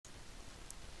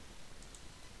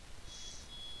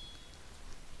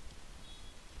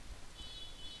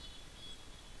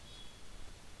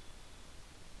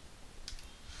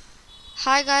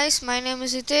Hi guys, my name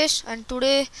is Hitesh and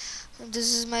today this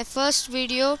is my first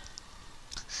video.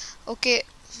 Okay,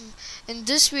 in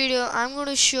this video I'm going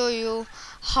to show you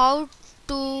how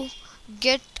to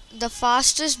get the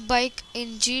fastest bike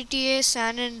in GTA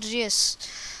San Andreas.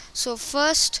 So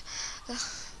first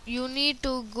you need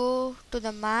to go to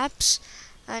the maps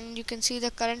and you can see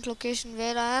the current location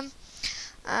where I am,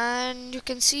 and you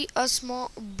can see a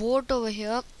small boat over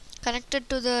here connected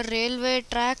to the railway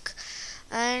track,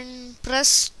 and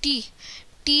press T.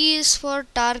 T is for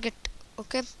target.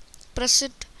 Okay, press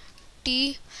it,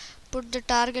 T, put the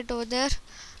target over there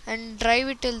and drive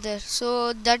it till there.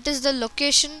 So that is the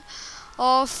location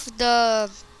of the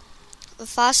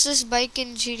fastest bike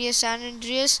in GTA San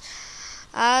Andreas.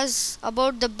 As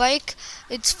about the bike,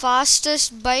 it's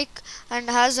fastest bike and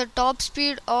has a top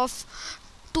speed of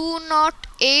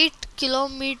 208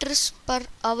 kilometers per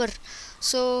hour.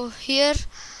 So here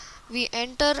we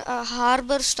enter a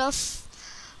harbor stuff.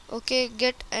 Okay,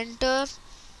 get enter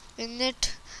in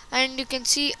it, and you can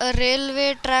see a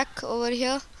railway track over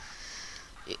here,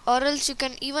 or else you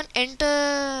can even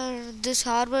enter this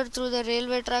harbor through the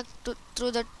railway track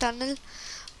through the tunnel.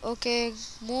 Okay,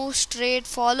 move straight,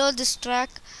 follow this track.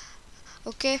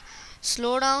 Okay,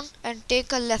 slow down and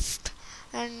take a left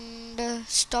and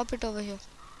stop it over here,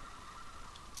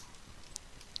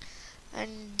 and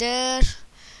there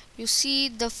you see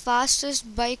the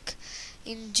fastest bike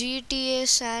in GTA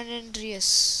San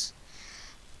Andreas.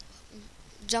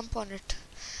 Jump on it,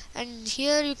 and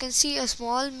here you can see a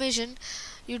small mission.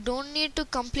 You don't need to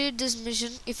complete this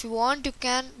mission. If you want you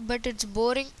can, but it's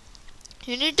boring.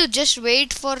 You need to just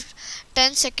wait for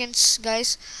 10 seconds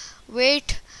guys.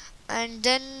 Wait, and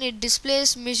then it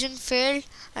displays mission failed,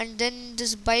 and then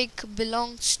this bike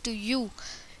belongs to you.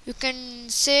 You can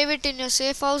save it in your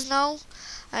safe house now,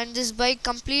 and this bike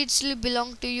completely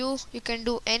belong to you. You can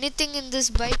do anything in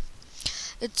this bike.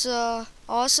 It's a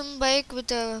awesome bike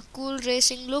with a cool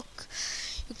racing look.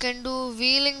 You can do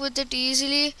wheeling with it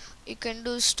easily. You can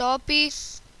do stoppy.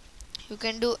 You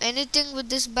can do anything with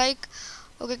this bike.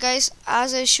 Okay guys,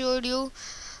 as I showed you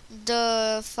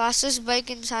the fastest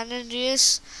bike in San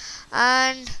Andreas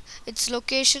and its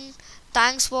location.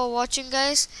 Thanks for watching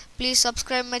guys. Please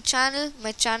subscribe my channel.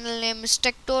 My channel name is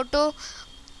TOTO.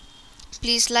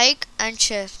 Please like and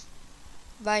share.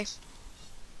 Bye.